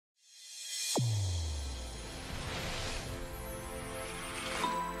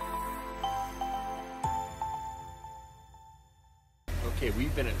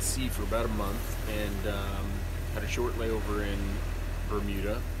we've been at sea for about a month and had a short layover in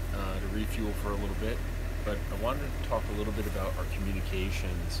Bermuda to refuel for a little bit. But I wanted to talk a little bit about our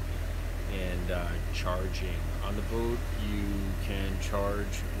communications and charging. On the boat, you can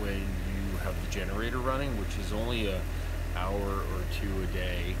charge when you have the generator running, which is only an hour or two a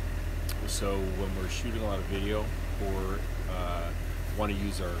day. So when we're shooting a lot of video or want to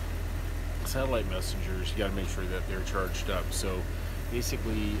use our satellite messengers, you got to make sure that they're charged up. So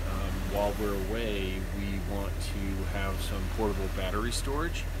basically, while we're away, we want to have some portable battery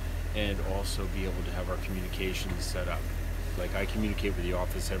storage and also be able to have our communications set up. Like, I communicate with the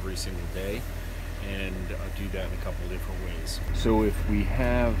office every single day, and I'll do that in a couple of different ways. So if we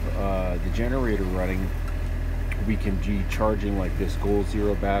have the generator running, we can be charging like this Goal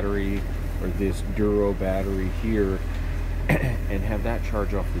Zero battery or this Duro battery here and have that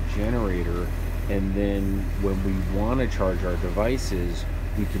charge off the generator, and then when we want to charge our devices,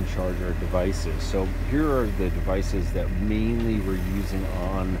 we can charge our devices. So here are the devices that mainly we're using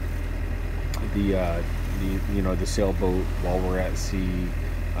on the sailboat while we're at sea.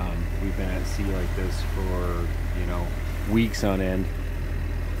 We've been at sea like this for weeks on end,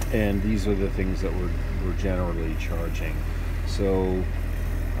 and these are the things that we're generally charging. So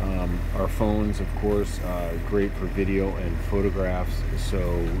our phones, of course, great for video and photographs. So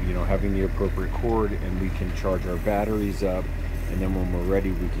having the appropriate cord, and we can charge our batteries up, and then when we're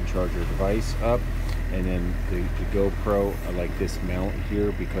ready, we can charge our device up. And then the GoPro, I like this mount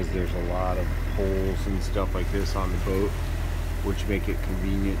here because there's a lot of poles and stuff like this on the boat, which make it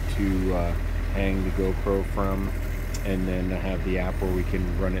convenient to hang the GoPro from. And then I have the app where we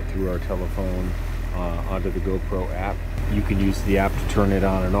can run it through our telephone onto the GoPro app. You can use the app to turn it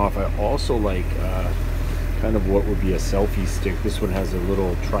on and off. I also like kind of what would be a selfie stick. This one has a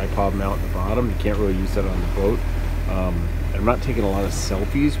little tripod mount at the bottom. You can't really use that on the boat. I'm not taking a lot of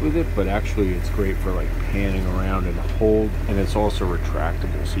selfies with it, but actually it's great for like panning around and hold, and it's also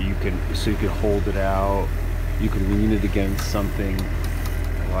retractable, so you can hold it out. You can lean it against something.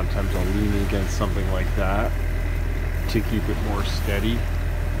 A lot of times I'll lean it against something like that to keep it more steady.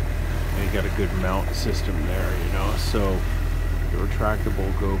 And you got a good mount system there, so the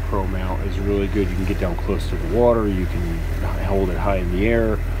retractable GoPro mount is really good. You can get down close to the water, you can hold it high in the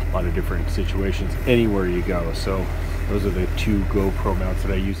air, a lot of different situations, anywhere you go. So those are the two GoPro mounts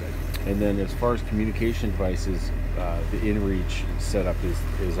that I use. And then as far as communication devices, the inReach setup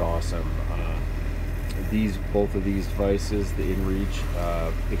is awesome. Both of these devices, the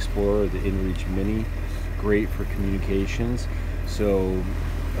inReach Explorer, the inReach Mini, great for communications. So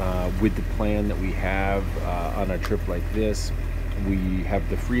with the plan that we have on a trip like this, we have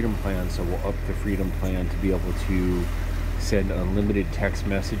the Freedom plan, so we'll up the Freedom plan to be able to send unlimited text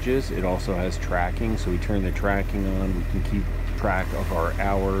messages. It also has tracking, so we turn the tracking on. We can keep track of our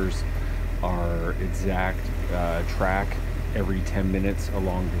hours, our exact track every 10 minutes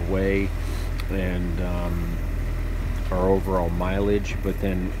along the way, and our overall mileage. But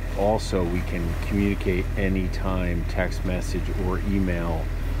then also we can communicate anytime, text message or email.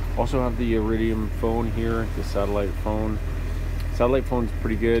 Also have the Iridium phone here, the satellite phone. Satellite phone's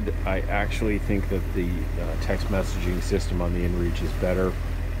pretty good. I actually think that the text messaging system on the inReach is better,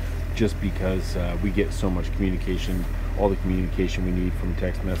 just because we get so much communication, all the communication we need from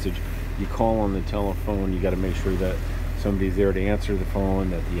text message. You call on the telephone, you got to make sure that somebody's there to answer the phone,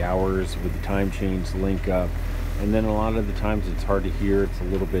 that the hours with the time change link up, and then a lot of the times it's hard to hear. It's a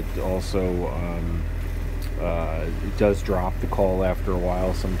little bit also it does drop the call after a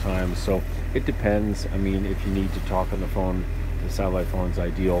while sometimes, so it depends. I mean, if you need to talk on the phone, the satellite phone is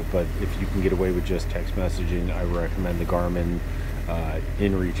ideal, but if you can get away with just text messaging, I recommend the Garmin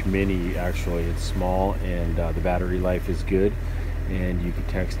inReach Mini. Actually, it's small, and the battery life is good, and you can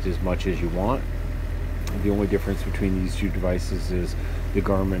text as much as you want. The only difference between these two devices is the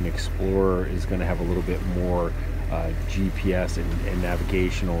Garmin Explorer is going to have a little bit more GPS and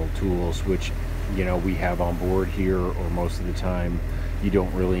navigational tools, which we have on board here, or most of the time you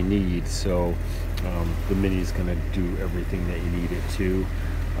don't really need. So the Mini is going to do everything that you need it to.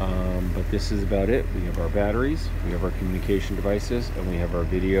 But this is about it. We have our batteries, we have our communication devices, and we have our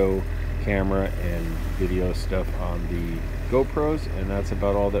video camera and video stuff on the GoPros, and that's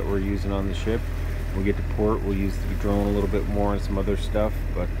about all that we're using on the ship. When we get to port, we'll use the drone a little bit more and some other stuff,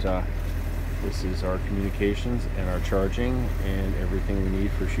 but this is our communications and our charging and everything we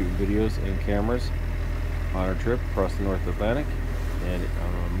need for shooting videos and cameras on our trip across the North Atlantic and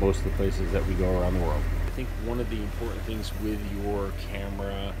most of the places that we go around the world. I think one of the important things with your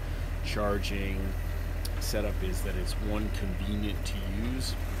camera charging setup is that it's, one, convenient to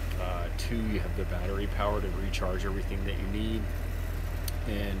use, two, you have the battery power to recharge everything that you need,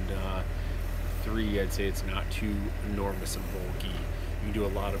 And 3, I'd say it's not too enormous and bulky. You can do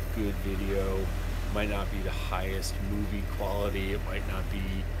a lot of good video. Might not be the highest movie quality. It might not be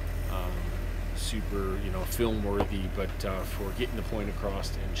super, film worthy, but for getting the point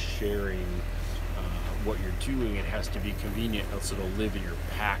across and sharing what you're doing, it has to be convenient, else it'll live in your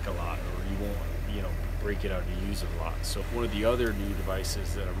pack a lot, or you won't, break it out and use it a lot. So one of the other new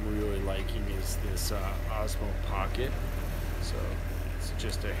devices that I'm really liking is this Osmo Pocket. So it's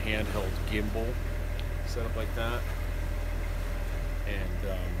just a handheld gimbal set up like that,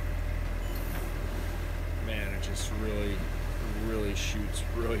 and man, it just really shoots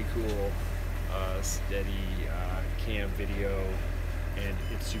really cool, steady cam video, and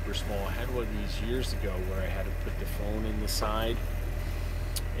it's super small. I had one of these years ago where I had to put the phone in the side,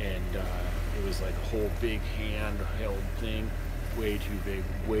 and it was like a whole big handheld thing, way too big,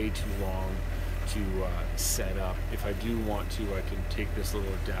 way too long to set up. If I do want to, I can take this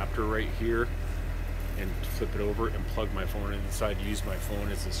little adapter right here and flip it over and plug my phone inside to use my phone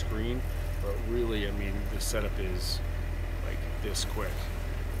as a screen. But really, I mean, the setup is like this quick.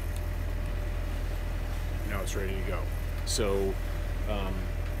 Now it's ready to go. So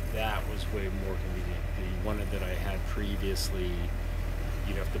that was way more convenient. The one that I had previously,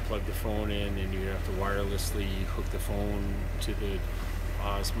 you'd have to plug the phone in and you'd have to wirelessly hook the phone to the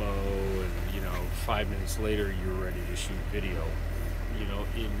Osmo, and 5 minutes later you're ready to shoot video.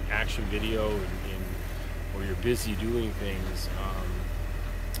 In action video, and where you're busy doing things,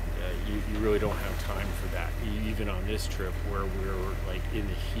 you really don't have time for that. Even on this trip where we're like in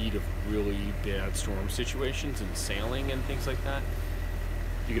the heat of really bad storm situations and sailing and things like that,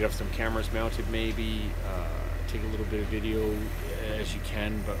 you could have some cameras mounted, maybe take a little bit of video as you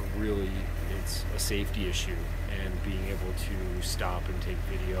can, but really it's a safety issue, and being able to stop and take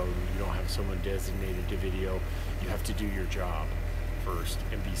video. You don't have someone designated to video. You have to do your job first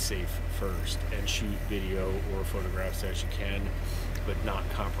and be safe first, and shoot video or photographs as you can, but not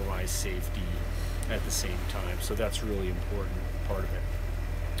compromise safety at the same time. So that's really important part of it.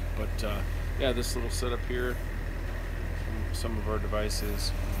 But yeah, this little setup here, some of our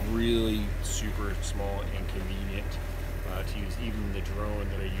devices, really super small and convenient to use. Even the drone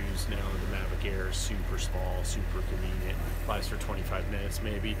that I use now, the Mavic Air, is super small, super convenient. Flies for 25 minutes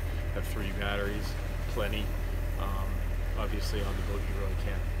maybe. Have 3 batteries, plenty. Obviously on the boat you really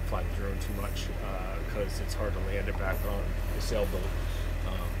can't fly the drone too much because it's hard to land it back on the sailboat.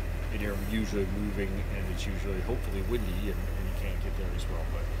 And you're usually moving, and it's usually hopefully windy, and you can't get there as well.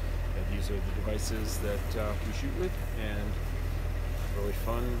 But these are the devices that we shoot with, and really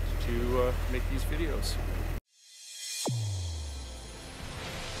fun to make these videos.